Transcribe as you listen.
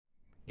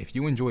If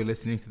you enjoy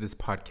listening to this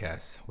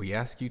podcast, we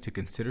ask you to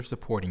consider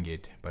supporting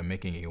it by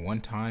making a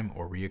one-time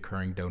or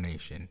reoccurring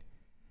donation.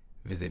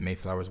 Visit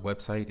Mayflower's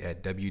website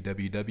at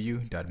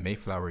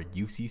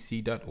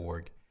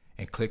www.mayflowerucc.org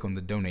and click on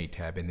the Donate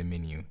tab in the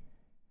menu.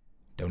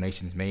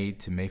 Donations made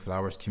to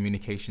Mayflower's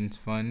Communications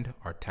Fund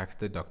are tax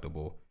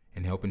deductible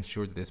and help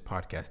ensure that this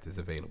podcast is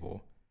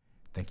available.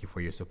 Thank you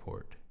for your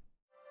support.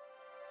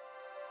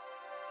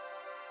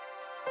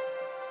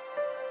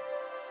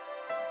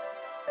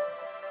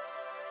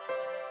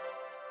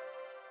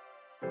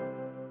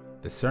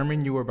 The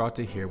sermon you are about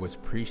to hear was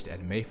preached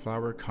at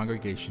Mayflower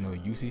Congregational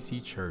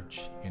UCC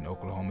Church in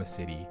Oklahoma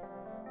City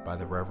by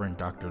the Reverend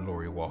Dr.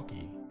 Lori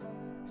Walke,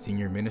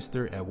 senior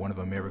minister at one of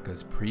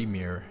America's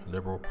premier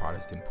liberal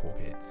Protestant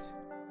pulpits.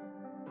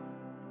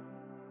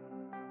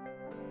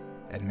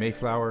 At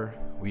Mayflower,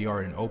 we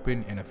are an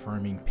open and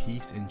affirming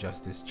peace and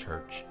justice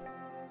church,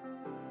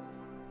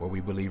 where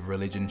we believe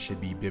religion should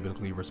be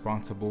biblically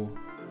responsible,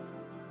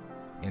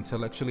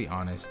 intellectually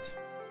honest,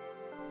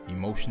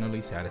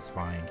 emotionally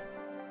satisfying,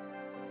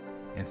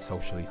 and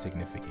socially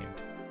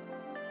significant.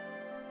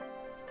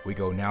 We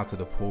go now to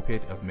the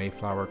pulpit of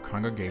Mayflower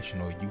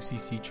Congregational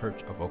UCC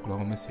Church of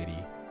Oklahoma City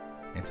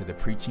and to the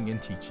preaching and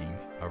teaching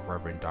of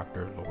Reverend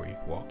Dr. Lori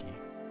Walke.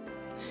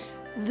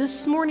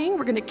 This morning,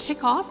 we're going to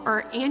kick off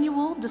our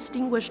annual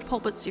Distinguished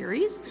Pulpit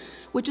Series,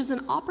 which is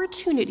an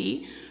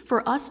opportunity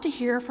for us to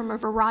hear from a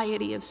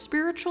variety of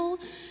spiritual,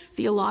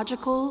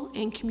 theological,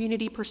 and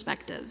community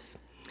perspectives.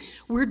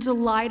 We're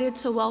delighted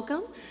to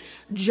welcome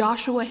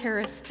Joshua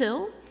Harris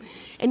Till,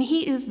 and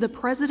he is the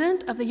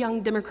president of the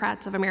Young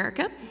Democrats of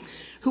America,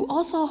 who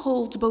also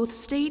holds both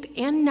state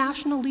and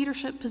national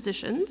leadership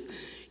positions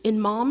in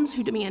Moms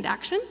Who Demand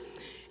Action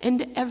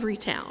and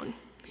Everytown.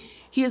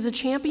 He is a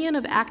champion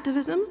of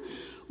activism,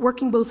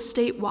 working both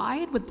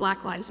statewide with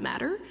Black Lives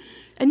Matter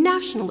and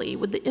nationally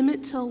with the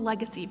Emmett Till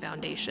Legacy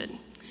Foundation.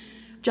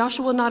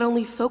 Joshua not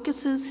only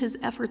focuses his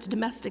efforts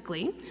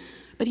domestically,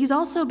 but he's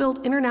also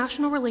built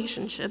international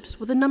relationships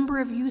with a number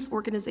of youth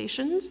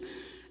organizations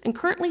and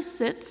currently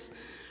sits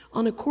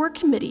on a core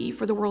committee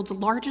for the world's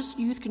largest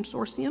youth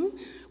consortium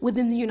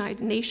within the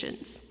United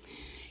Nations.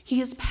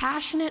 He is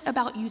passionate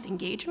about youth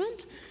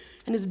engagement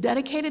and has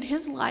dedicated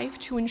his life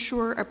to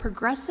ensure a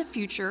progressive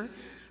future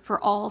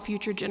for all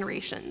future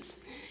generations.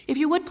 If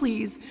you would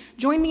please,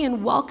 join me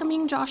in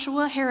welcoming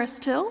Joshua Harris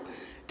Till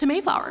to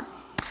Mayflower.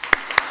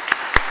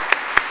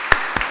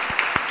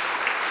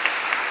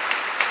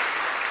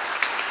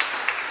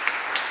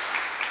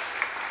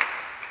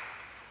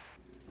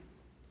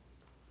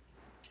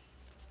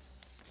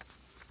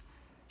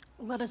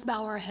 Let us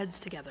bow our heads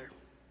together.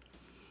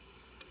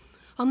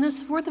 On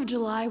this 4th of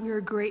July, we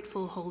are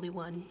grateful, Holy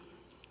One,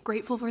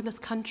 grateful for this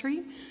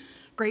country,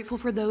 grateful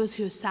for those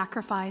who have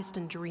sacrificed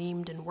and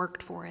dreamed and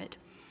worked for it,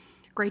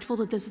 grateful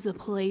that this is a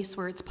place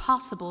where it's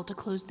possible to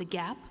close the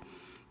gap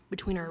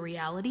between our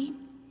reality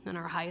and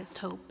our highest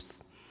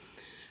hopes.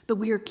 But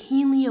we are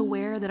keenly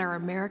aware that our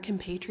American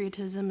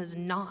patriotism is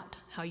not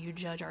how you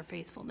judge our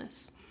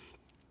faithfulness.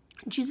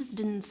 Jesus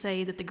didn't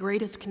say that the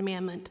greatest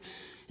commandment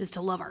is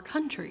to love our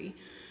country,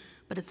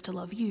 but it's to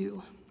love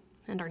you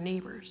and our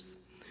neighbors.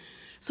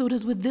 So it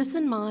is with this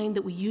in mind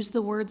that we use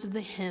the words of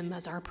the hymn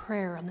as our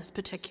prayer on this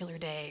particular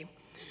day.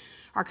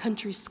 Our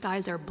country's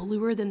skies are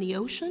bluer than the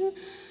ocean,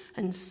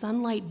 and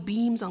sunlight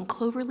beams on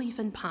cloverleaf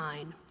and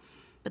pine.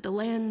 But the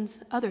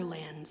other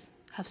lands,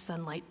 have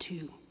sunlight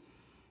too,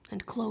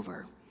 and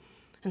clover,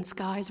 and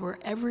skies where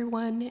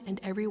everyone and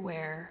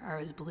everywhere are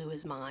as blue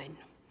as mine.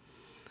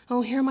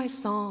 Oh, hear my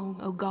song,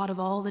 O God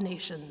of all the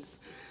nations,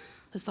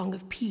 a song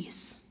of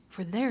peace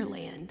for their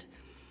land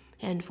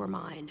and for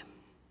mine.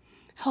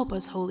 Help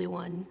us, Holy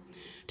One,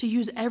 to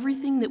use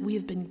everything that we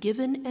have been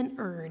given and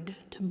earned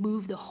to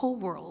move the whole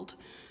world,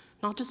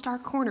 not just our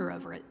corner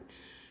of it,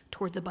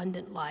 towards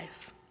abundant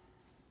life.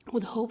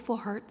 With hopeful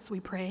hearts we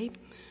pray,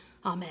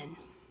 Amen.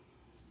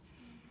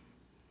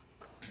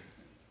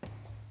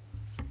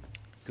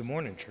 Good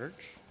morning,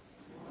 church.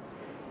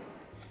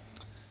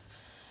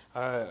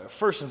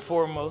 First and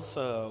foremost,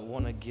 I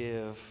want to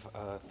give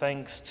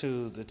thanks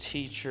to the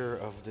teacher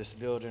of this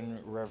building,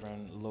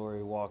 Reverend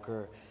Lori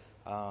Walke,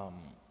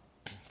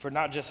 for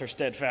not just her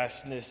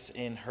steadfastness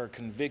in her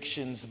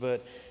convictions,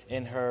 but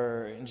in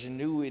her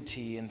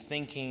ingenuity in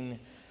thinking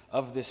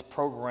of this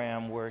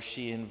program where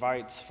she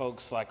invites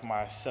folks like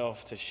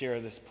myself to share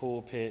this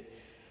pulpit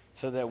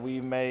so that we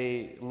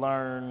may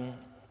learn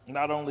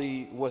not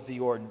only what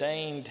the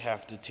ordained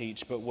have to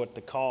teach, but what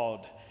the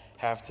called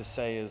have to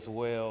say as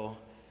well.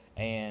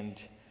 And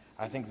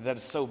I think that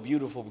is so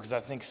beautiful because I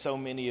think so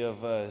many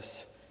of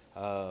us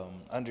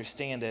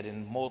understand that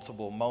in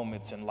multiple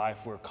moments in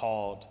life we're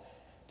called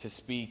to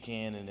speak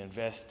in and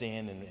invest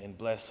in and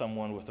bless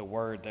someone with a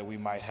word that we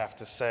might have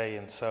to say.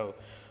 And so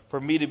for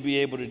me to be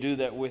able to do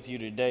that with you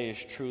today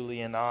is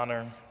truly an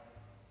honor.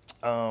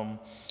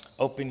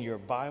 Open your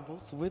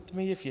Bibles with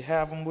me if you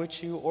have them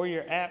with you, or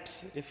your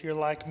apps if you're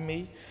like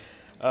me.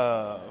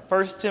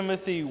 1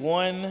 Timothy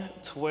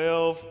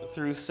 1:12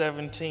 through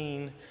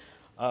 17.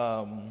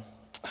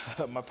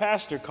 My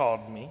pastor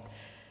called me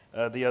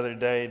the other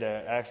day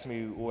that asked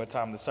me what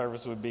time the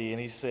service would be,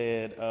 and he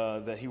said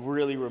that he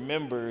really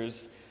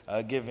remembers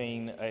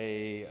giving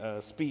a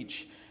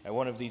speech at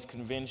one of these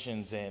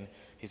conventions, and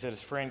he said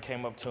his friend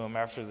came up to him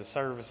after the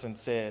service and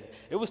said,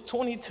 "It was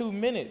 22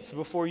 minutes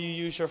before you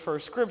used your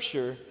first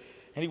scripture."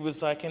 And he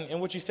was like, and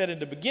what you said in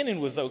the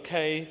beginning was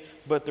okay,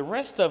 but the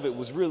rest of it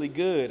was really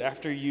good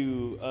after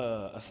you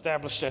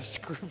established that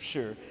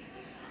scripture.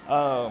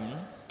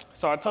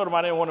 So I told him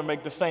I didn't want to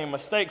make the same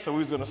mistake, so we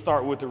was going to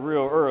start with it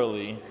real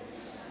early.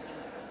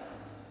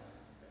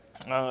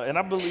 And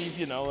I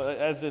believe,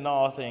 as in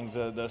all things,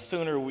 the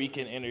sooner we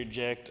can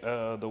interject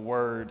the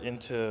word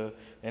into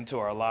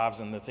our lives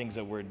and the things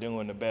that we're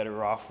doing, the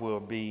better off we'll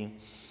be.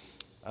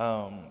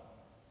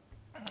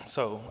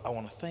 So I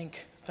want to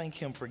thank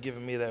him for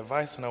giving me that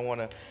advice, and I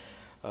want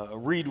to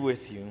read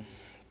with you.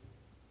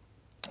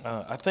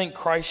 I thank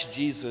Christ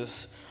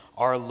Jesus,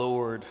 our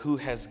Lord, who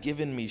has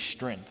given me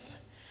strength,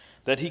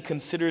 that he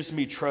considers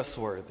me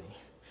trustworthy,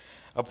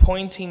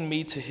 appointing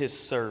me to his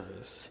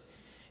service.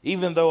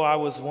 Even though I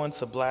was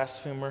once a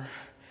blasphemer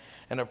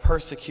and a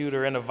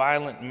persecutor and a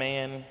violent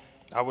man,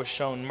 I was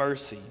shown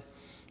mercy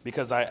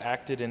because I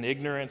acted in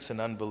ignorance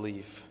and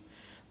unbelief.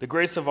 The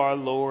grace of our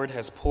Lord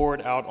has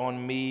poured out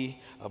on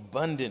me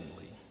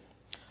abundantly,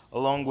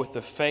 along with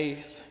the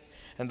faith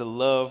and the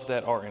love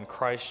that are in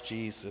Christ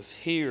Jesus.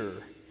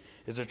 Here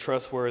is a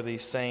trustworthy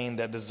saying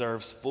that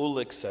deserves full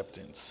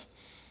acceptance.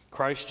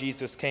 Christ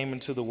Jesus came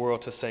into the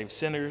world to save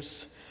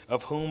sinners,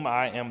 of whom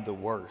I am the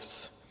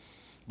worst.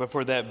 But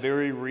for that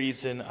very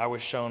reason, I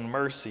was shown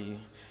mercy,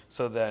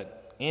 so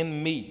that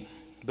in me,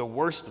 the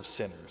worst of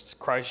sinners,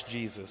 Christ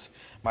Jesus,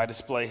 might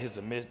display his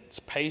immense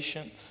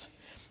patience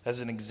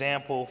as an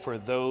example for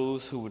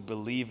those who would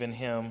believe in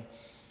him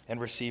and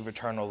receive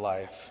eternal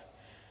life.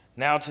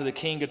 Now to the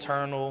King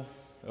eternal,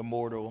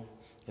 immortal,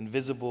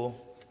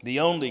 invisible, the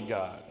only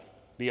God,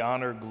 be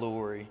honor,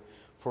 glory,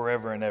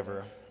 forever and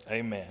ever.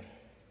 Amen.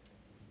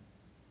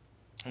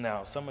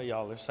 Now, some of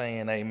y'all are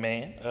saying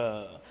amen.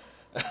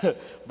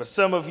 But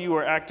some of you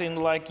are acting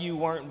like you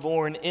weren't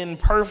born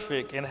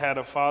imperfect and had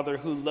a father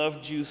who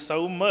loved you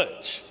so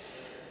much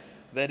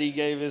that he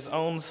gave his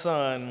own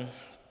son.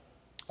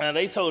 Now,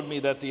 they told me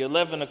that the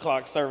 11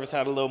 o'clock service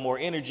had a little more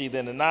energy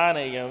than the 9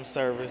 a.m.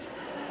 service.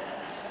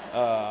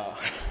 I'm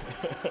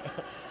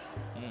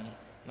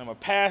a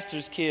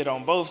pastor's kid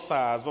on both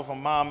sides, both my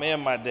mom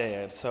and my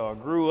dad. So I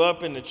grew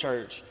up in the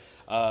church,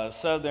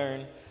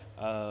 Southern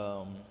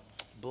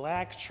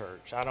Black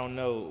church. I don't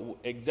know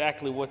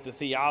exactly what the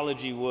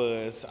theology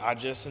was. I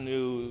just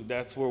knew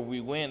that's where we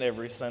went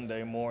every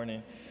Sunday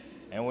morning.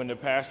 And when the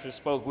pastor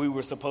spoke, we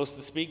were supposed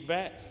to speak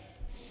back.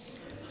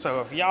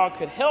 So if y'all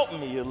could help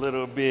me a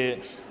little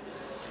bit,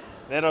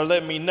 that'll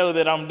let me know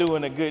that I'm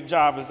doing a good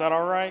job. Is that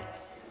all right?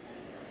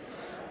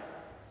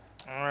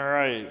 All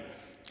right.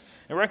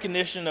 In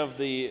recognition of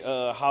the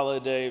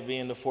holiday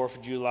being the 4th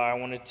of July, I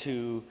wanted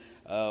to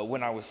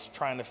when I was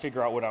trying to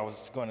figure out what I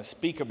was going to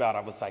speak about, I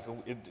was like,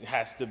 it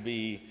has to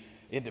be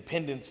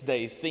Independence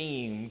Day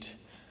themed.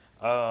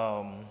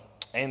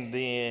 And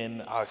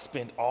then I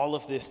spent all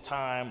of this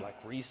time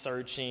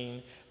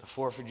researching the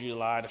 4th of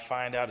July to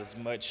find out as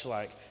much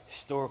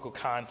historical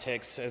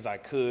context as I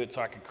could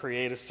so I could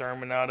create a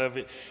sermon out of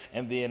it.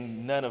 And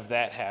then none of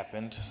that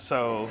happened.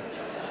 So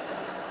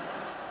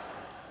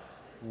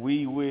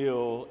we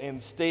will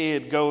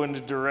instead go in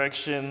the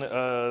direction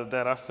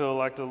that I feel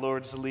like the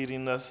Lord's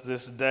leading us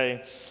this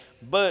day.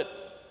 But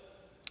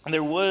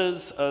there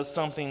was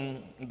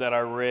something that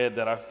I read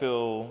that I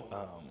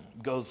feel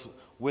goes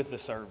with the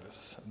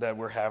service that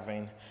we're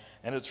having,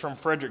 and it's from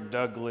Frederick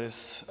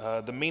Douglass,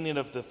 The Meaning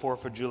of the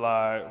 4th of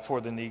July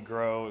for the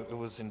Negro. It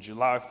was in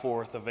July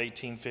 4th of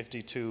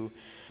 1852,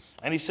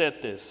 and he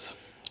said this: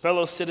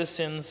 "Fellow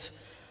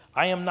citizens,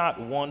 I am not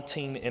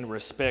wanting in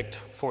respect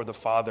for the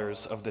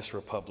fathers of this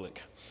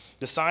republic.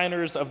 The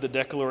signers of the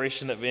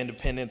Declaration of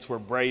Independence were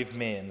brave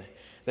men.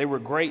 They were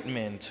great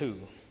men,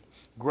 too,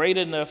 great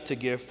enough to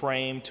give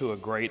frame to a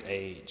great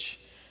age.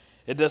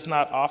 It does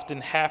not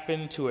often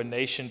happen to a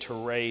nation to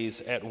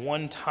raise at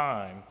one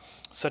time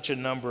such a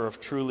number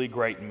of truly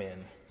great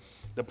men.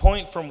 The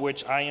point from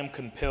which I am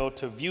compelled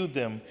to view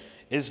them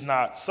is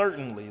not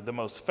certainly the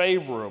most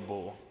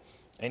favorable,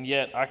 and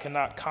yet I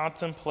cannot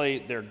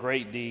contemplate their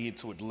great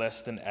deeds with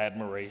less than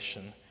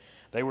admiration.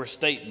 They were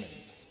statesmen,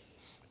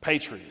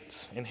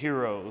 patriots, and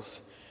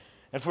heroes,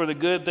 and for the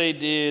good they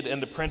did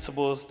and the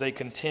principles they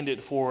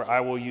contended for,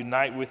 I will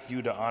unite with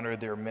you to honor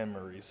their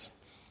memories.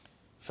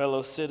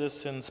 Fellow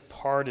citizens,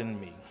 pardon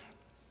me.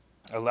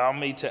 Allow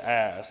me to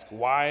ask,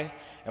 why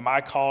am I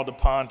called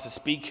upon to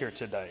speak here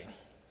today?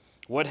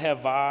 What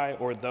have I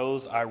or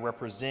those I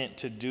represent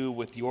to do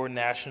with your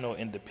national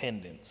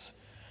independence?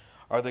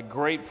 Are the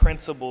great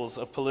principles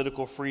of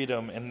political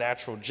freedom and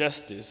natural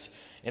justice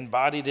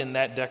embodied in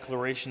that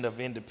Declaration of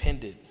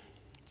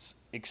Independence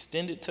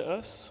extended to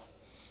us?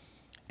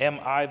 Am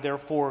I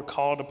therefore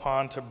called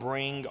upon to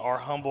bring our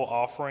humble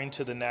offering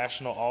to the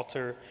national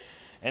altar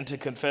and to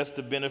confess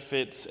the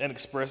benefits and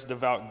express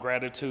devout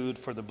gratitude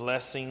for the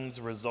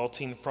blessings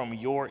resulting from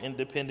your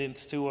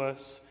independence to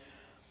us?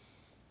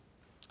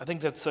 I think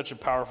that's such a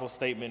powerful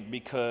statement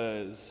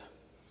because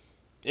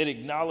it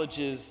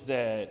acknowledges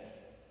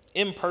that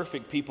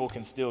imperfect people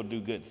can still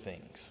do good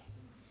things.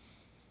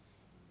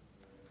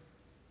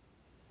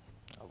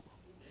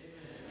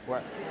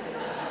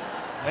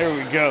 There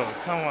we go.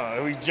 Come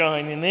on, we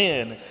joining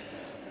in.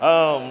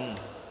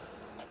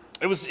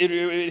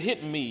 It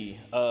hit me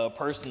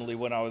personally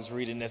when I was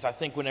reading this. I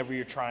think whenever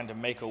you're trying to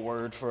make a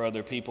word for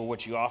other people,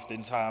 what you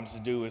oftentimes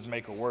do is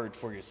make a word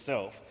for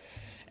yourself.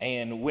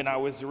 And when I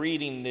was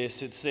reading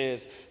this, it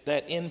says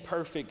that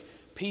imperfect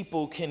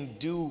people can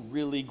do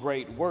really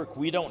great work.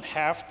 We don't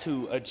have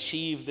to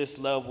achieve this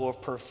level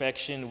of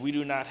perfection. We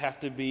do not have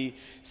to be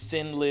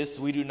sinless.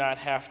 We do not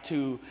have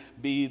to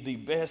be the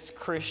best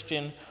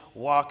Christian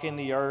walking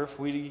the earth.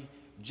 We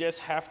just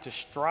have to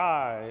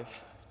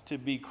strive to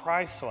be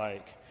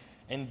Christ-like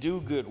and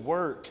do good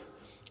work,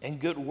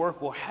 and good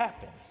work will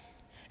happen.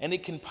 And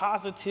it can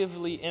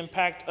positively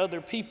impact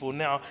other people.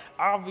 Now,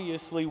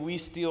 obviously, we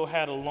still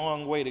had a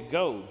long way to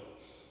go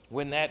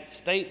when that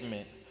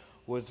statement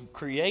was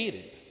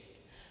created.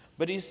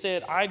 But he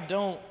said, I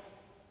don't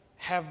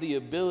have the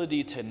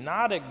ability to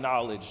not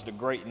acknowledge the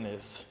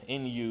greatness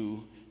in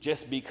you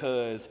just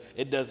because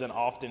it doesn't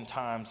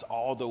oftentimes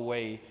all the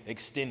way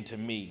extend to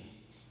me.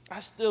 I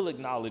still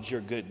acknowledge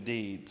your good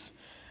deeds.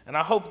 And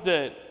I hope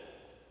that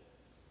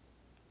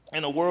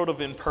in a world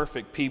of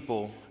imperfect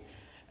people,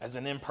 as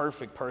an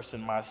imperfect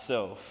person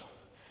myself,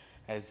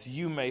 as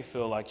you may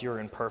feel like you're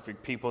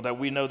imperfect people, that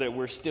we know that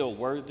we're still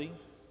worthy,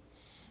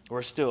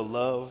 we're still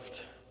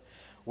loved,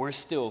 we're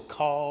still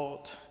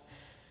called,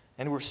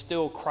 and we're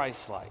still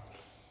Christ-like.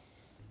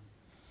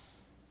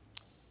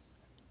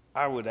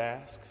 I would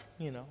ask,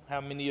 how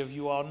many of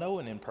you all know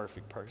an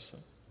imperfect person?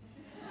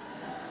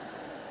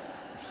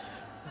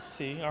 Let's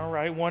see, all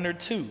right, one or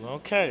two,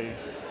 okay.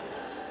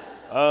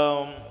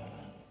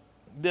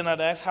 Then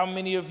I'd ask, how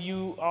many of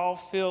you all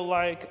feel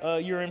like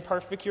you're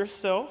imperfect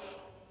yourself?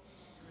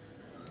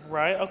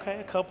 Right, okay,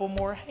 a couple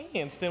more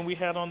hands than we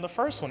had on the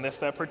first one. That's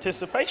that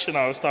participation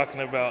I was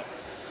talking about.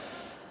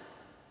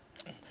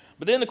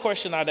 But then the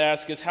question I'd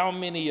ask is, how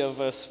many of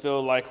us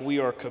feel like we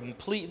are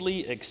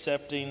completely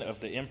accepting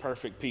of the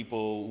imperfect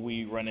people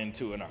we run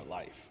into in our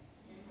life?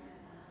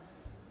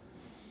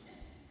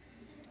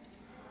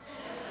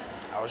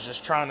 I was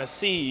just trying to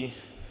see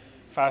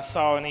if I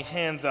saw any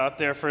hands out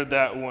there for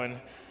that one.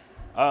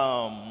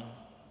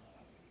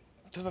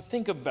 Just to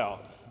think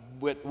about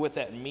what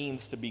that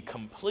means to be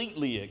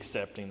completely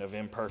accepting of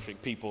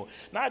imperfect people.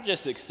 Not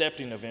just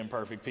accepting of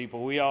imperfect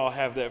people. We all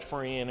have that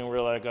friend and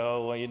we're like,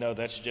 oh, well,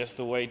 that's just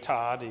the way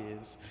Todd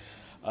is.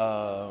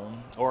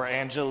 Or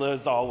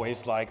Angela's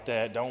always like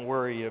that. Don't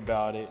worry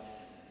about it.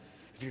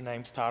 If your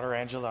name's Todd or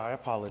Angela, I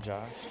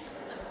apologize.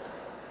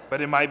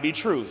 But it might be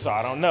true, so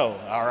I don't know,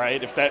 all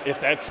right? If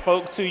that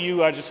spoke to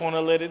you, I just want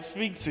to let it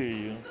speak to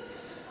you.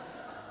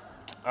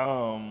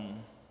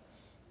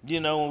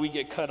 When we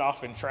get cut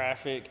off in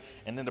traffic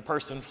and then the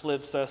person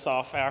flips us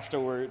off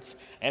afterwards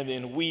and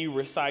then we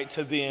recite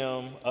to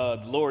them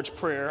the Lord's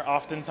Prayer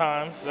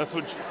oftentimes. That's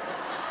what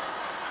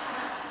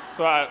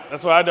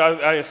I do.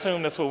 I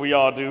assume that's what we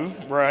all do,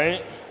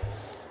 right?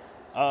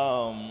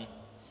 But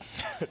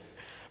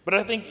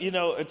I think,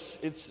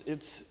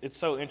 it's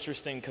so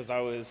interesting because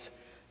I was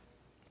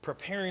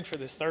preparing for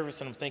this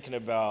service and I'm thinking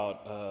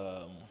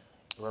about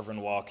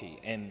Reverend Walkie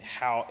and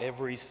how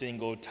every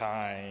single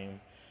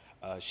time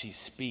she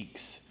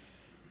speaks,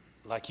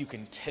 like you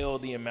can tell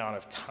the amount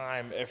of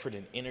time, effort,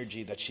 and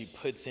energy that she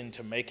puts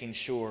into making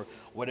sure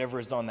whatever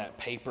is on that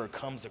paper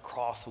comes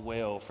across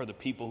well for the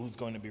people who's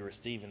going to be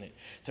receiving it,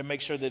 to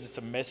make sure that it's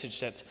a message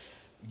that's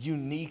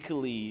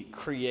uniquely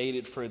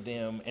created for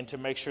them, and to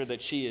make sure that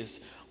she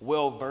is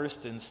well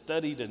versed and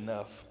studied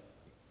enough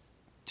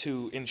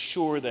to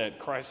ensure that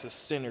Christ is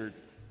centered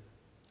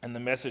in the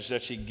message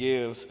that she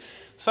gives.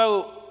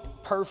 So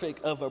perfect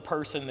of a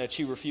person that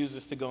she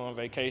refuses to go on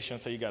vacation,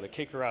 so you got to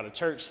kick her out of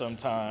church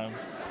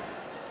sometimes,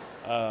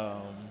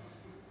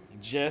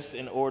 just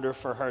in order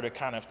for her to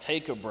kind of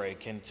take a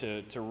break and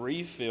to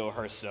refill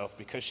herself,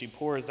 because she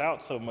pours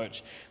out so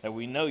much that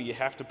we know you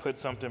have to put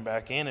something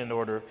back in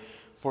order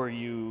for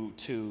you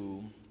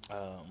to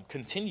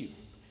continue,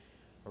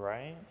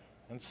 right?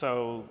 And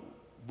so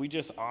we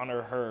just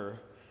honor her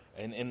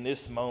in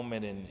this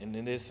moment and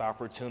in this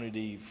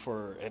opportunity,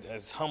 for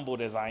as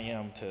humbled as I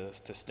am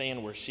to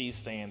stand where she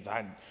stands.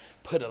 I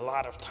put a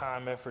lot of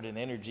time, effort, and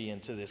energy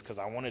into this because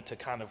I wanted to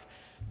kind of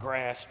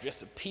grasp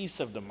just a piece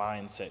of the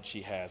mindset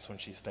she has when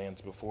she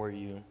stands before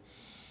you.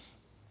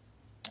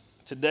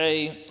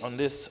 Today, on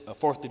this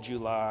 4th of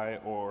July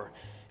or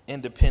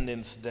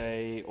Independence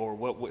Day, or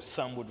what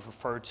some would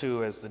refer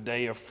to as the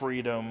Day of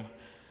Freedom,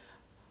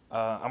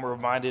 I'm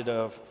reminded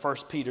of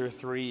 1 Peter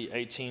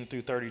 3:18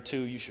 through 32.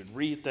 You should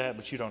read that,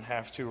 but you don't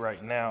have to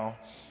right now.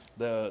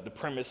 The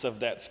premise of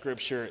that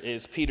scripture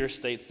is Peter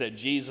states that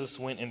Jesus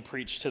went and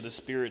preached to the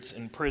spirits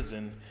in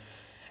prison.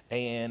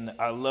 And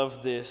I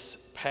love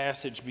this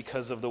passage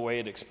because of the way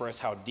it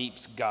expresses how deep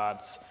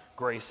God's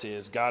grace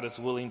is. God is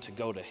willing to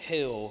go to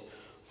hell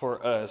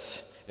for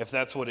us if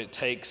that's what it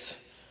takes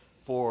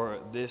for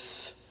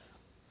this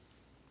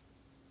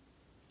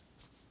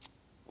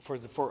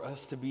for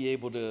us to be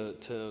able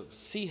to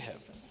see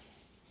heaven.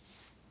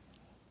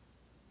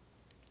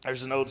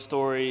 There's an old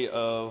story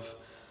of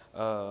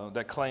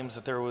that claims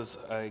that there was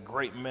a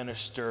great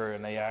minister,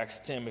 and they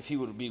asked him if he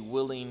would be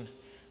willing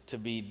to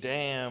be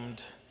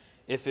damned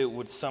if it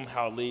would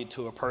somehow lead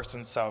to a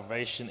person's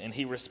salvation, and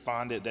he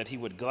responded that he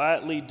would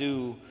gladly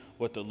do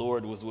what the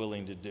Lord was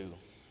willing to do.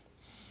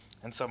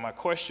 And so my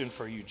question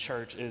for you,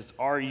 church, is,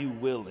 are you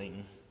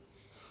willing?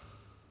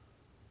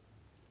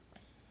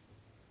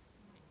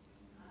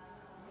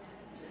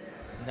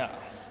 No.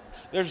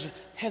 There's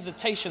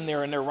hesitation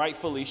there, and there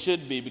rightfully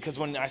should be, because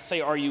when I say,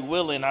 are you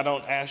willing, I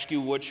don't ask you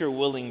what you're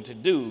willing to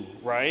do,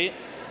 right?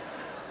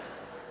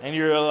 And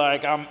you're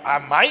like,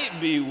 I might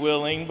be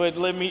willing, but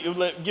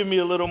give me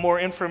a little more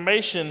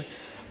information.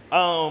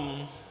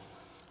 But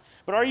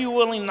are you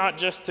willing not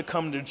just to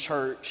come to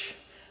church,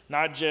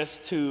 not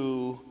just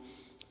to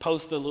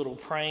post the little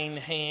praying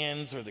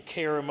hands or the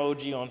care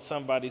emoji on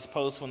somebody's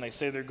post when they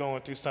say they're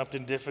going through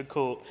something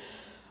difficult,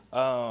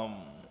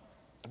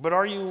 but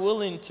are you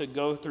willing to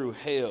go through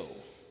hell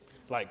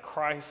like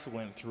Christ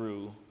went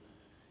through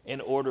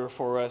in order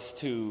for us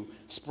to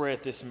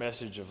spread this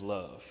message of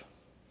love?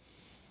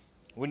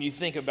 When you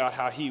think about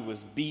how he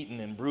was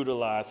beaten and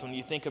brutalized, when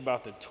you think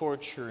about the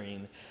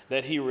torturing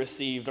that he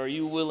received, are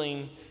you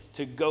willing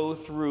to go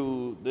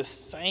through the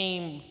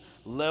same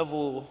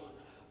level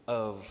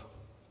of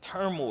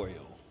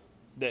turmoil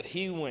that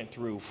he went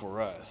through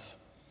for us?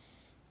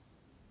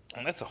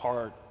 And that's a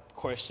hard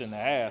question to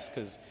ask,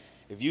 because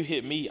if you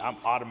hit me, I'm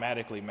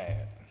automatically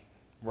mad,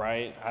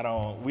 right?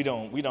 We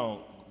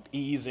don't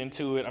ease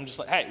into it. I'm just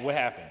like, hey, what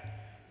happened?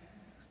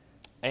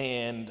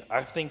 And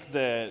I think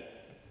that,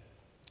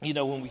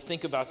 when we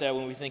think about that,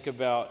 when we think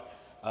about,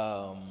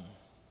 I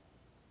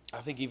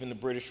think even the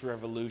British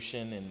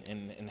Revolution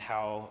and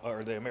how,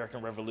 or the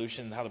American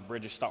Revolution, how the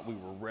British thought we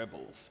were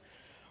rebels,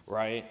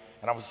 right?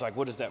 And I was like,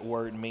 what does that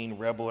word mean,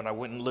 rebel? And I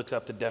went and looked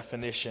up the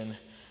definition.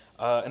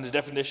 And the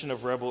definition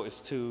of rebel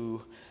is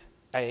to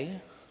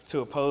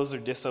oppose or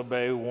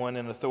disobey one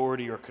in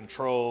authority or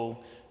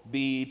control.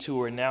 B,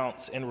 to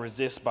renounce and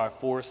resist by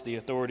force the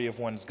authority of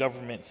one's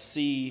government.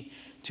 C,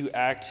 to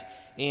act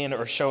in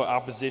or show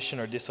opposition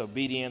or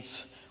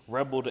disobedience,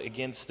 rebelled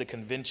against the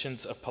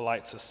conventions of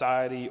polite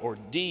society. Or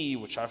D,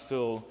 which I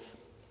feel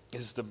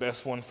is the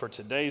best one for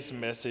today's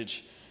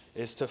message,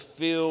 is to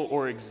feel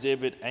or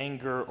exhibit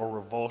anger or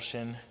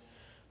revulsion,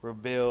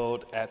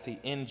 rebelled at the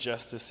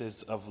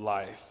injustices of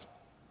life.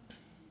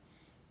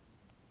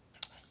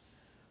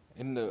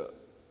 In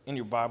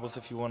your Bibles,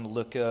 if you want to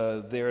look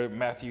there,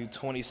 Matthew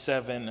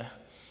 27,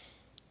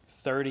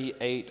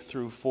 38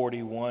 through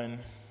 41.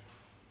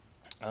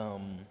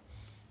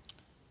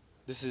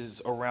 This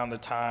is around the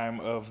time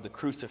of the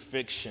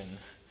crucifixion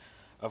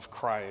of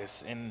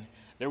Christ. And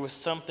there was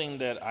something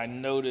that I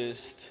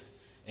noticed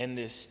in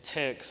this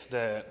text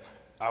that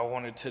I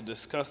wanted to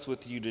discuss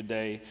with you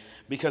today,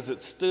 because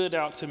it stood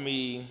out to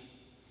me,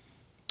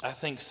 I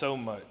think, so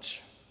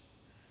much.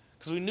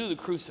 Because we knew the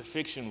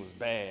crucifixion was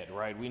bad,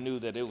 right? We knew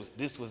that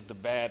this was the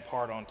bad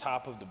part on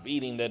top of the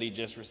beating that he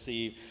just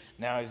received.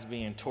 Now he's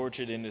being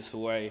tortured in this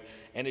way.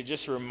 And it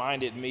just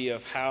reminded me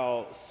of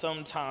how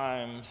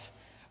sometimes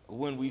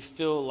when we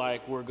feel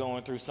like we're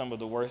going through some of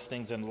the worst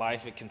things in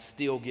life, it can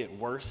still get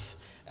worse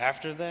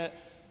after that.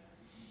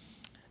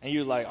 And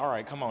you're like, all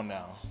right, come on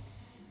now.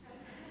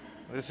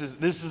 This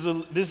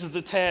is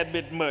a tad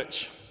bit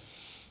much.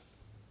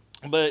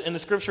 But in the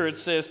scripture it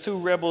says, 2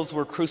 rebels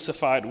were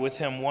crucified with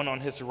him, one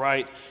on his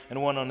right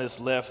and one on his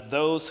left.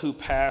 Those who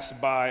passed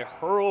by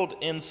hurled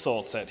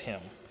insults at him,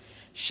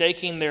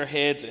 shaking their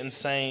heads and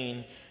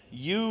saying,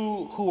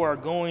 "You who are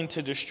going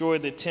to destroy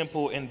the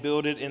temple and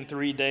build it in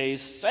 3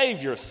 days,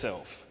 save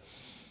yourself.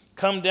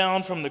 Come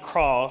down from the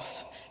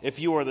cross if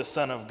you are the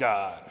Son of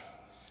God."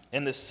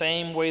 In the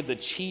same way, the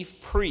chief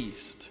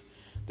priest,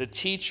 the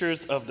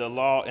teachers of the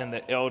law, and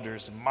the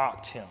elders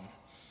mocked him.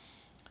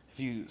 If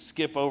you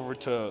skip over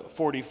to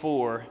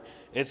 44,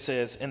 it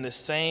says, "In the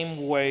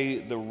same way,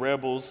 the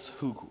rebels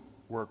who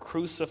were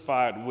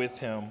crucified with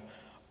him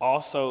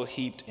also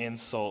heaped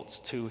insults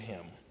to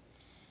him."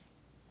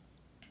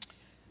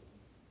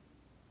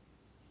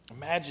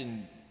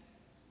 Imagine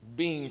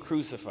being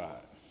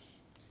crucified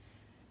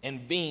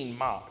and being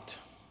mocked,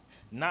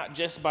 not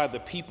just by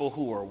the people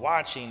who are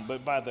watching,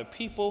 but by the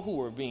people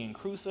who are being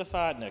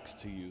crucified next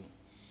to you.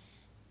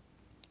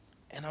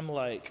 And I'm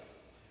like,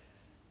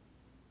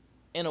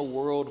 in a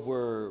world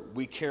where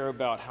we care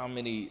about how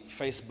many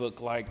Facebook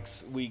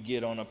likes we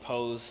get on a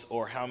post,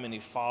 or how many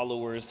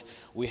followers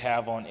we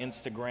have on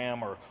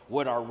Instagram, or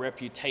what our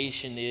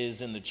reputation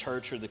is in the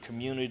church or the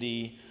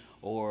community,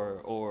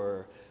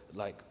 or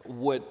like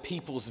what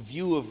people's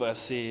view of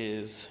us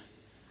is,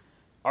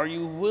 are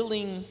you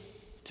willing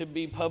to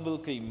be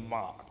publicly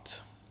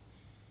mocked?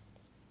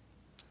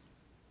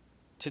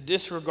 To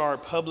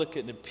disregard public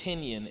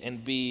opinion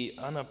and be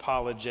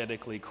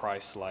unapologetically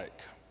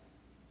Christ-like?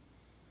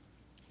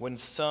 When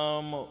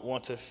some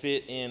want to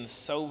fit in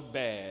so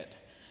bad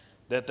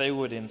that they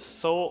would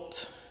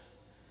insult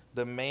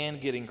the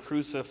man getting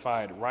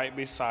crucified right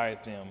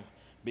beside them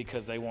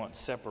because they want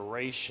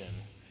separation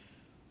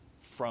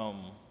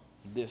from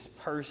this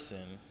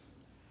person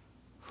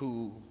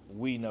who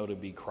we know to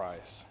be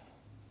Christ.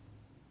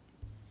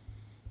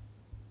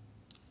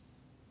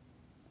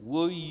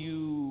 Will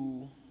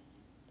you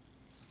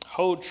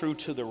hold true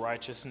to the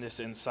righteousness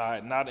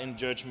inside, not in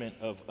judgment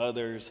of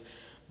others,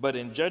 but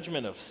in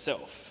judgment of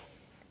self?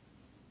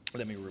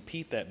 Let me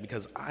repeat that,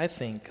 because I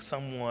think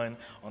someone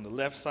on the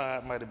left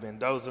side might have been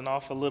dozing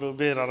off a little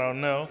bit. I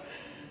don't know.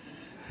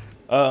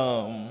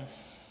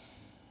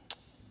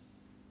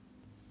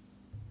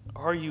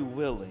 Are you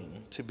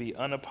willing to be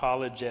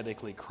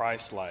unapologetically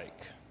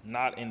Christ-like,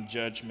 not in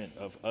judgment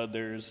of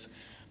others,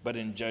 but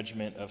in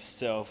judgment of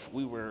self?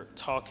 We were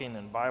talking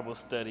in Bible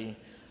study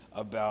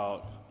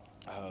about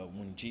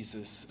when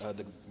Jesus,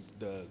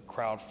 the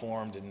crowd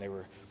formed and they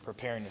were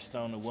preparing to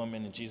stone the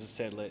woman, and Jesus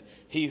said, "Let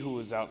he who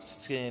is without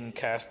sin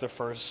cast the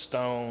first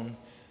stone."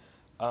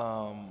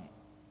 And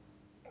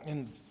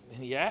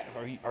he asked,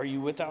 are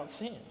you without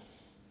sin?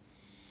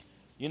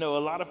 You know, a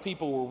lot of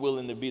people were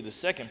willing to be the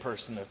second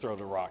person to throw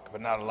the rock, but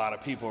not a lot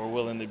of people are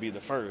willing to be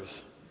the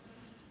first.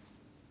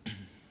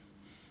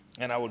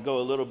 And I would go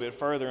a little bit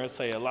further and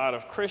say a lot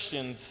of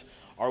Christians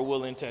are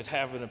willing to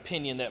have an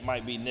opinion that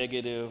might be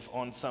negative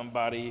on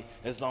somebody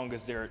as long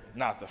as they're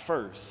not the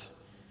first,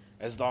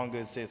 as long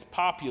as it's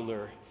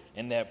popular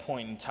in that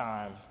point in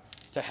time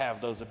to have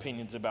those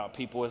opinions about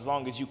people, as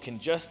long as you can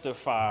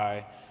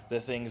justify the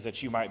things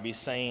that you might be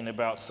saying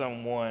about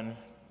someone.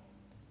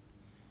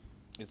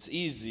 It's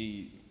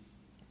easy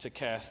to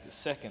cast the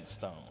second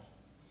stone,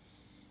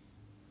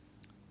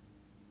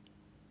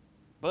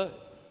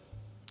 but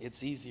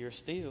it's easier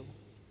still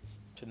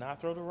to not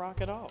throw the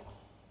rock at all.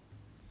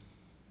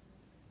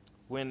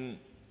 When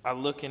I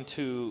look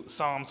into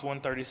Psalms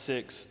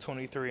 136,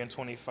 23, and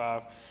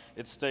 25,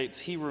 it states,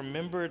 "He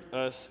remembered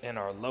us in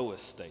our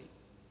lowest state.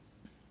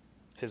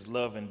 His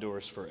love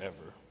endures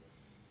forever.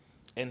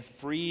 And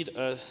freed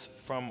us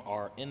from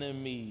our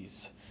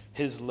enemies.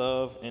 His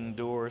love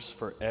endures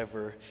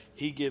forever.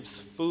 He gives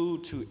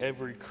food to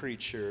every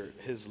creature.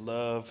 His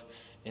love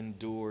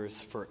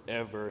endures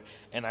forever."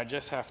 And I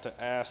just have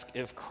to ask,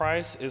 if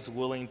Christ is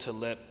willing to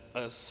let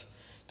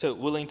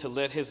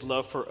his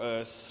love for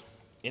us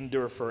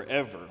endure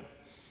forever,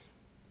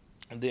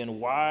 then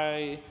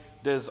why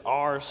does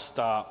ours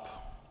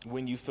stop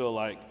when you feel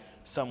like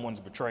someone's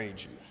betrayed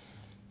you?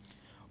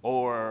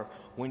 Or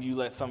when you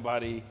let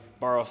somebody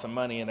borrow some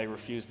money and they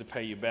refuse to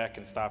pay you back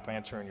and stop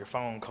answering your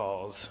phone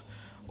calls?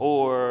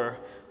 Or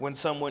when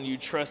someone you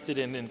trusted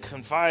and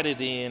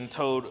confided in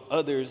told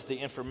others the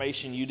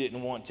information you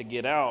didn't want to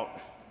get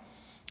out?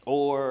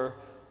 Or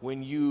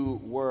when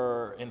you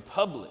were in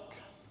public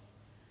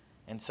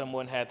and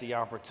someone had the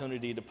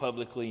opportunity to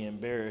publicly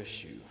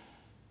embarrass you?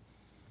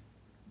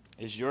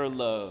 Is your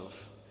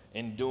love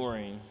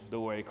enduring the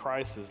way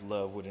Christ's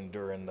love would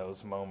endure in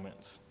those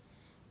moments?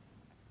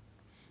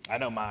 I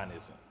know mine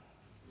isn't.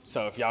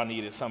 So if y'all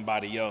needed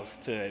somebody else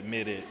to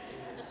admit it,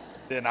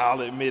 then I'll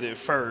admit it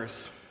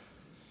first.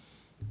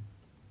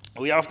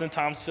 We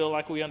oftentimes feel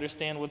like we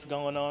understand what's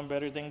going on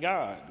better than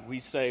God. We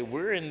say,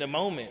 we're in the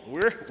moment.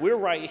 We're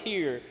right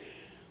here.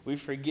 We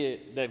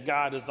forget that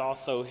God is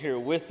also here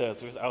with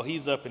us. Oh,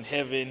 he's up in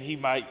heaven. He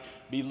might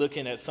be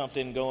looking at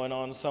something going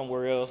on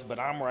somewhere else, but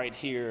I'm right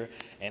here,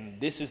 and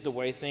this is the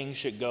way things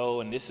should go,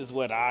 and this is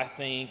what I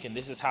think, and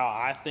this is how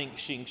I think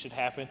things should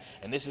happen,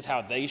 and this is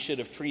how they should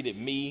have treated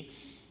me.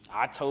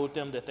 I told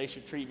them that they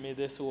should treat me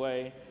this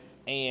way.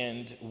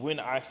 And when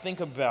I think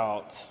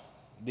about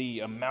the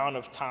amount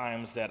of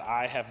times that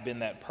I have been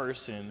that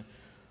person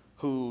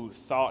who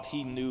thought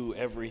he knew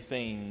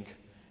everything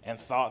and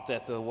thought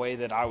that the way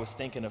that I was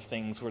thinking of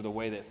things were the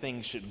way that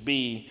things should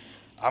be,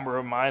 I'm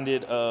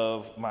reminded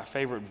of my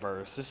favorite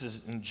verse. This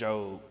is in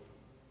Job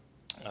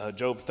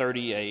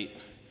 38.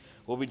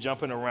 We'll be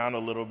jumping around a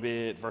little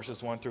bit,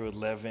 verses 1 through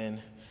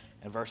 11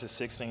 and verses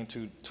 16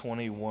 to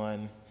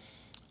 21.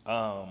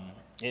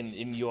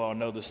 And you all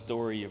know the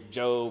story of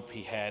Job.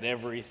 He had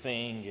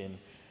everything,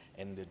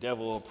 and the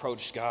devil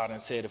approached God and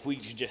said, if we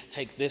could just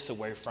take this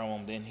away from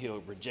him, then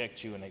he'll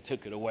reject you. And they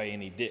took it away,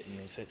 and he didn't.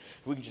 He said,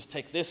 if we can just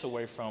take this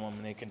away from him,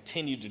 and they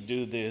continued to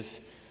do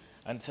this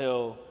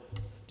until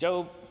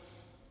Job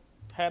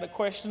had a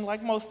question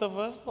like most of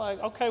us, like,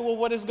 okay, well,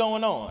 what is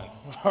going on?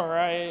 All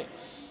right.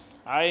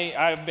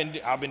 I've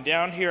been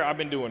down here. I've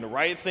been doing the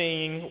right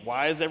thing.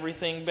 Why is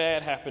everything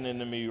bad happening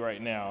to me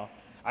right now?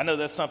 I know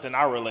that's something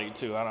I relate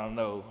to. I don't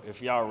know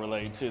if y'all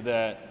relate to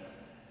that.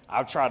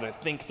 I've tried to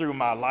think through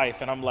my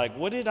life, and I'm like,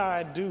 what did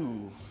I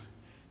do?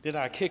 Did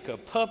I kick a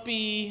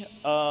puppy?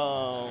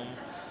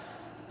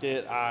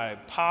 Did I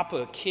pop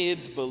a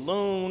kid's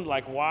balloon?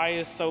 Like, why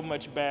is so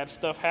much bad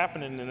stuff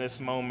happening in this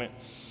moment?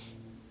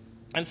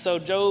 And so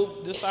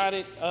Job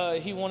decided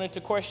he wanted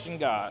to question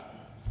God.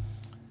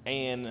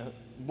 And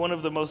one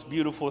of the most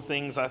beautiful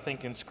things I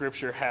think in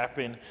Scripture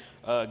happened,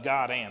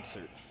 God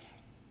answered.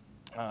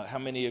 How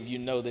many of you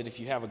know that if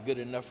you have a good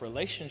enough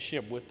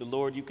relationship with the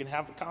Lord, you can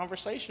have a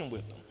conversation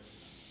with him?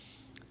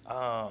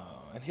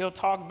 And he'll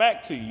talk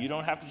back to you. You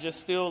don't have to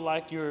just feel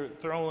like you're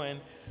throwing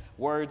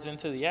words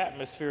into the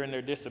atmosphere and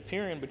they're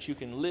disappearing, but you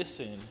can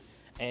listen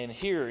and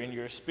hear in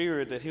your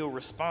spirit that he'll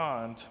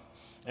respond.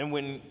 And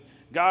when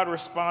God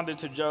responded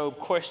to Job,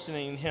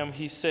 questioning him,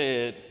 he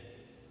said,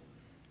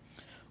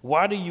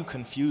 "Why do you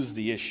confuse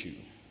the issue?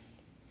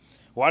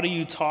 Why do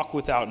you talk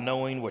without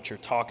knowing what you're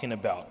talking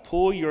about?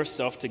 Pull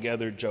yourself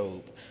together,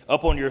 Job.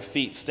 Up on your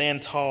feet,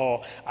 stand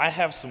tall. I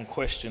have some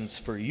questions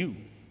for you,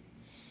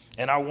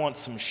 and I want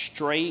some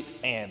straight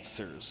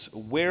answers.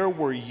 Where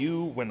were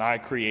you when I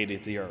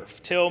created the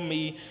earth? Tell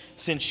me,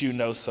 since you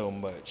know so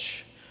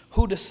much.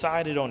 Who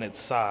decided on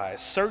its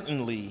size?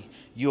 Certainly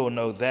you'll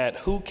know that.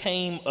 Who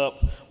came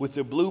up with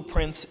the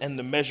blueprints and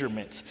the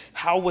measurements?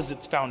 How was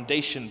its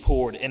foundation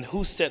poured? And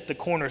who set the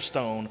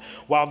cornerstone?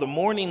 While the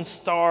morning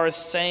stars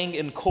sang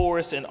in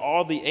chorus and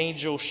all the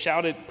angels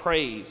shouted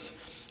praise.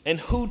 And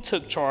who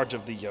took charge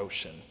of the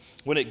ocean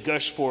when it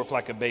gushed forth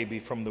like a baby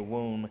from the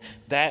womb?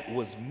 That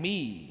was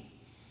me.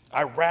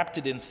 I wrapped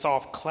it in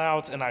soft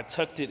clouds and I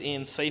tucked it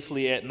in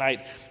safely at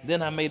night.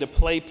 Then I made a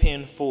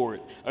playpen for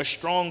it, a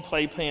strong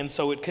playpen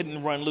so it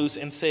couldn't run loose,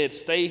 and said,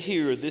 stay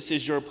here, this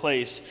is your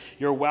place.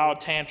 Your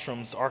wild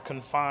tantrums are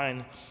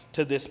confined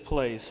to this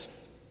place.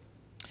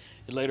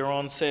 It later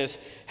on says,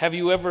 have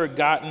you ever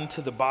gotten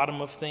to the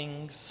bottom of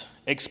things?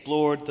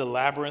 Explored the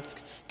labyrinth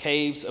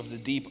caves of the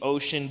deep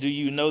ocean? Do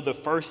you know the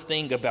first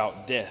thing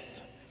about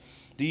death?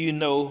 Do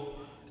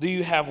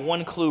you have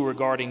one clue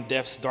regarding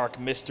death's dark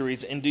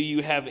mysteries? And do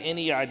you have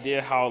any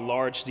idea how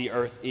large the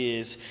earth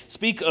is?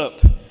 Speak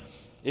up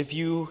if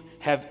you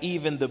have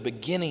even the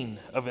beginning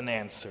of an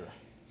answer.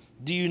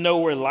 Do you know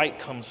where light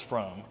comes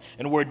from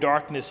and where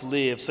darkness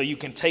lives, so you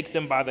can take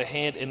them by the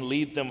hand and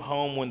lead them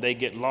home when they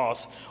get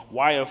lost?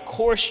 Why, of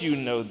course you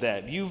know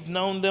that. You've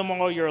known them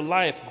all your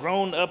life,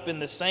 grown up in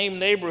the same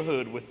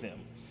neighborhood with them.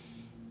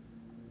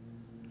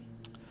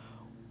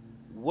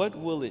 What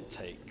will it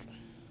take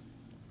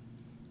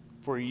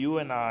for you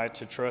and I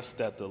to trust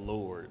that the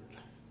Lord,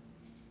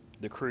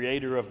 the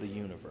creator of the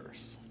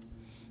universe,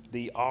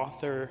 the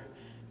author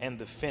and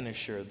the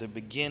finisher, the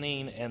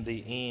beginning and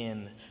the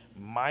end,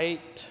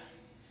 might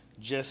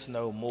just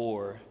know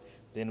more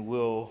than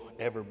we'll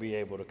ever be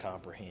able to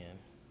comprehend?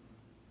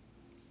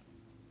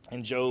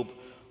 In Job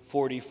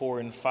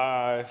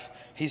 44:5,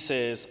 he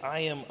says, I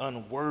am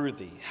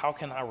unworthy. How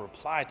can I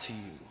reply to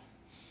you?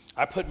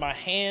 I put my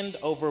hand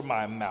over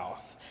my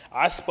mouth.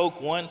 I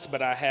spoke once,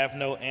 but I have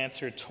no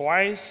answer.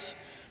 Twice,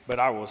 but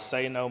I will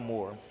say no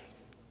more.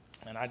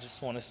 And I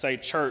just want to say,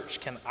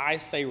 church, can I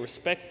say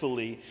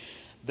respectfully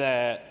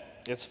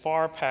that it's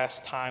far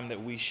past time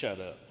that we shut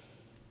up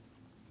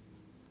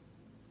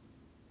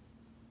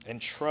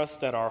and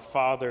trust that our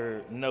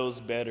Father knows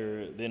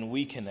better than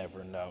we can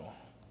ever know.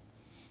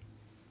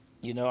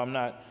 You know, I'm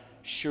not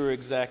sure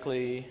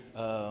exactly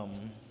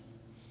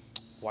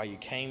why you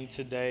came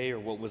today or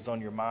what was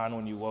on your mind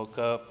when you woke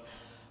up.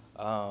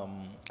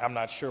 I'm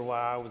not sure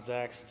why I was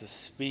asked to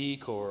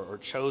speak or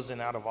chosen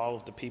out of all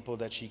of the people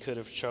that you could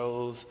have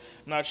chose.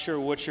 I'm not sure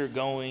what you're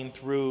going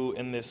through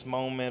in this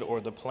moment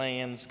or the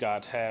plans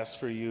God has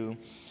for you.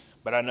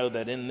 But I know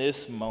that in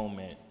this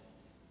moment,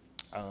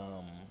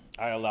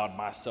 I allowed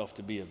myself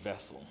to be a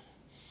vessel.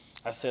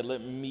 I said,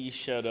 let me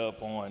shut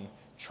up on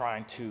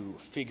trying to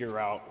figure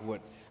out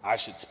what I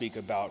should speak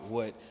about,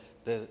 what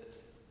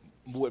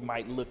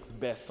might look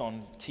best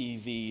on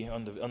TV,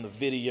 on the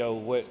video,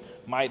 what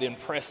might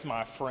impress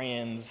my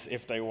friends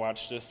if they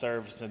watch this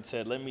service, and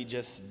said, let me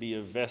just be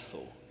a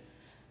vessel.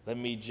 Let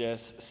me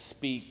just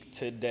speak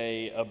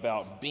today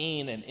about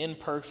being an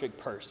imperfect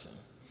person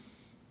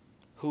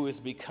who is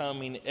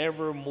becoming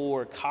ever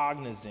more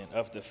cognizant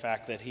of the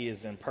fact that he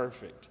is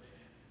imperfect.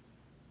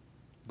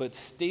 But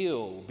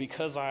still,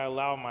 because I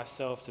allow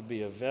myself to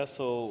be a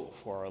vessel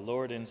for our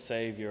Lord and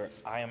Savior,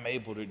 I am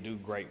able to do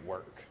great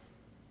work.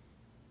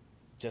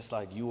 Just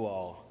like you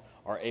all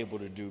are able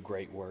to do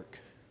great work.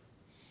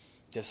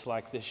 Just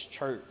like this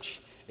church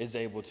is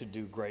able to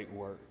do great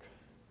work.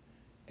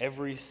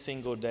 Every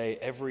single day,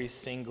 every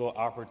single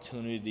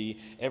opportunity,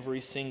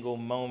 every single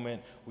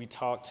moment. We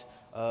talked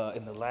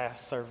in the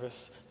last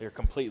service. They're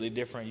completely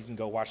different. You can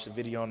go watch the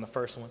video on the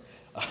first one.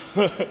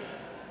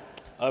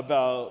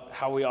 About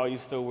how we all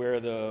used to wear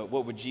the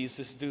 "What Would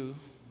Jesus Do?"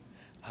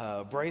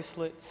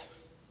 bracelets.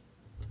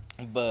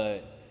 But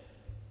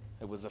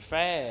it was a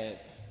fad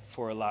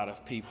for a lot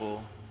of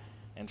people,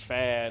 and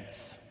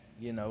fads,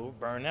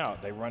 burn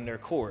out. They run their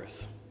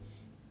course.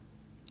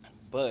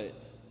 But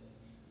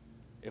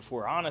if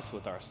we're honest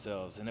with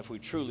ourselves, and if we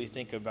truly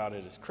think about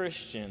it as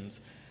Christians,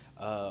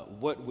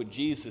 what would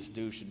Jesus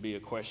do should be a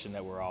question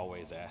that we're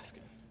always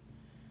asking.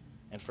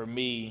 And for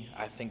me,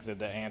 I think that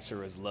the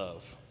answer is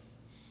love.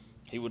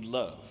 He would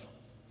love.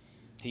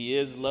 He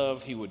is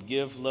love. He would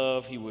give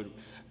love. He would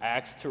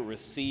ask to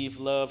receive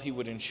love. He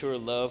would ensure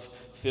love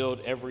filled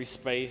every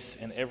space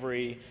and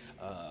every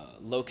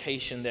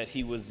location that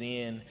he was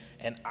in.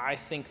 And I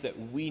think that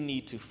we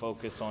need to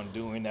focus on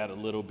doing that a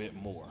little bit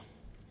more.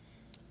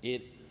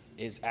 It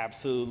is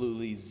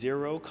absolutely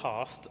zero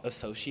cost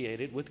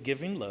associated with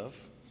giving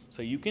love,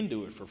 so you can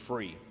do it for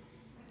free.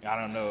 I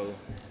don't know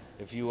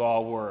if you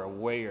all were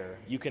aware,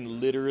 you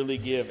can literally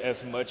give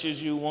as much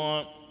as you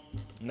want,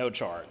 no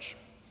charge.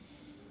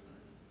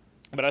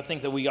 But I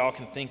think that we all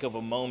can think of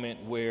a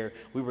moment where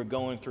we were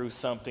going through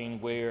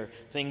something where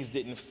things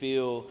didn't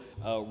feel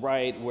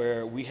right,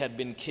 where we had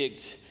been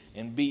kicked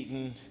and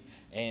beaten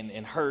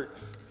and hurt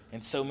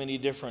in so many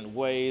different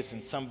ways,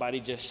 and somebody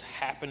just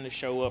happened to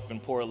show up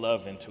and pour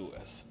love into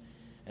us.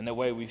 And the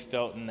way we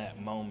felt in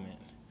that moment,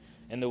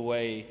 and the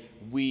way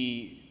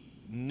we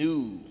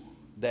knew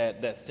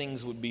that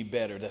things would be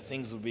better, that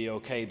things would be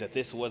okay, that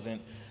this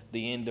wasn't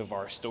the end of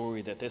our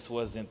story, that this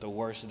wasn't the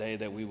worst day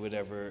that we would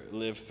ever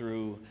live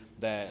through,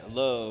 that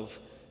love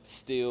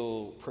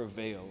still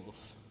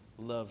prevails,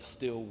 love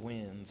still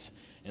wins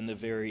in the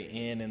very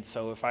end. And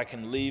so if I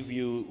can leave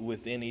you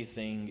with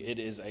anything, it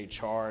is a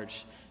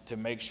charge to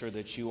make sure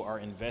that you are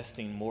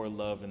investing more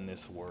love in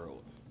this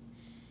world,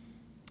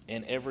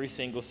 in every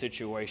single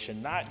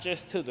situation, not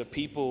just to the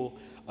people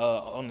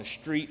on the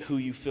street who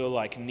you feel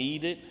like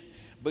need it,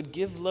 but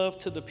give love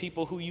to the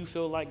people who you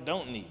feel like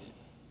don't need it.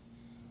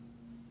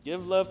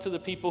 Give love to the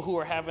people who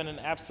are having an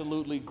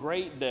absolutely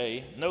great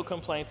day, no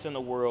complaints in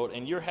the world,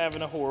 and you're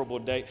having a horrible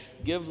day.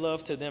 Give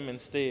love to them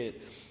instead.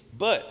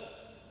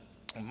 But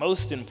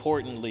most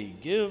importantly,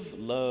 give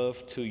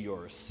love to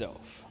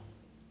yourself.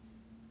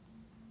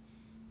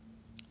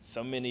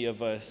 So many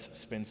of us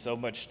spend so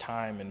much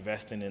time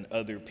investing in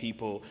other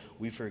people,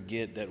 we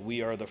forget that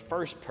we are the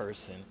first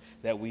person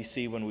that we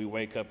see when we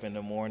wake up in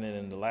the morning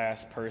and the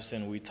last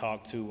person we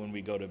talk to when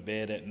we go to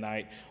bed at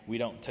night. We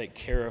don't take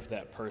care of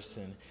that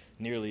person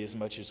nearly as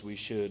much as we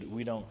should.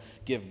 We don't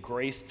give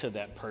grace to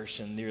that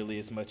person nearly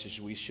as much as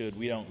we should.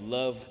 We don't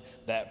love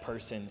that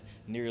person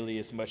nearly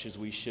as much as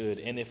we should.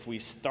 And if we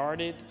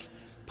started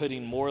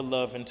putting more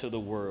love into the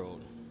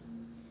world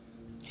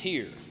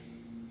here,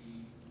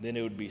 then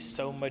it would be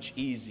so much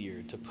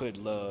easier to put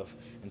love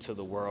into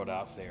the world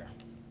out there.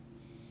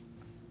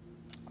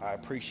 I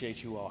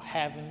appreciate you all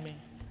having me.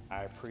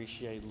 I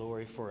appreciate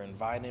Lori for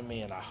inviting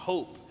me, and I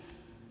hope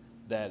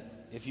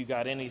that if you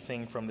got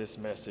anything from this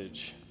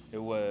message,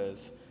 it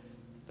was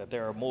that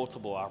there are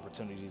multiple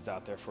opportunities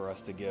out there for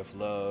us to give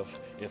love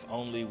if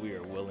only we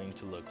are willing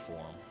to look for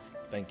them.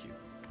 Thank you.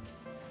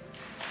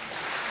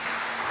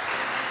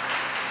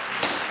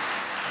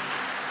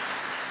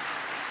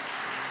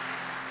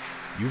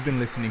 You've been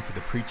listening to the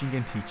preaching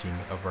and teaching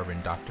of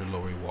Reverend Dr.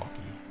 Lori Walke,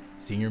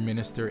 Senior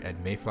Minister at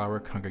Mayflower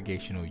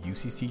Congregational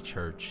UCC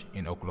Church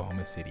in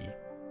Oklahoma City.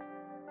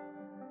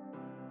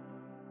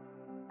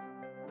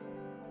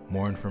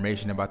 More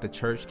information about the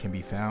church can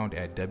be found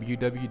at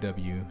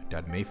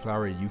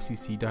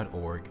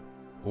www.mayflowerucc.org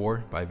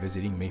or by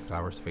visiting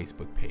Mayflower's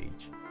Facebook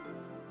page.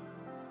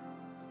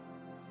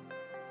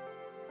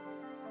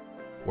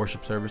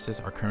 Worship services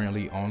are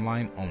currently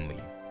online only,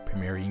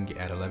 premiering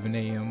at 11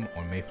 a.m.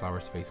 on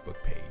Mayflower's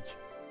Facebook page.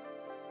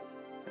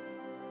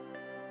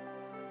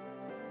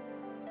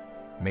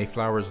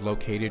 Mayflower is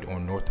located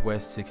on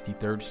Northwest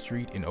 63rd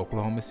Street in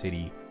Oklahoma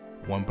City,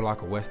 1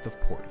 block west of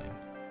Portland.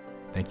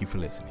 Thank you for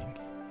listening.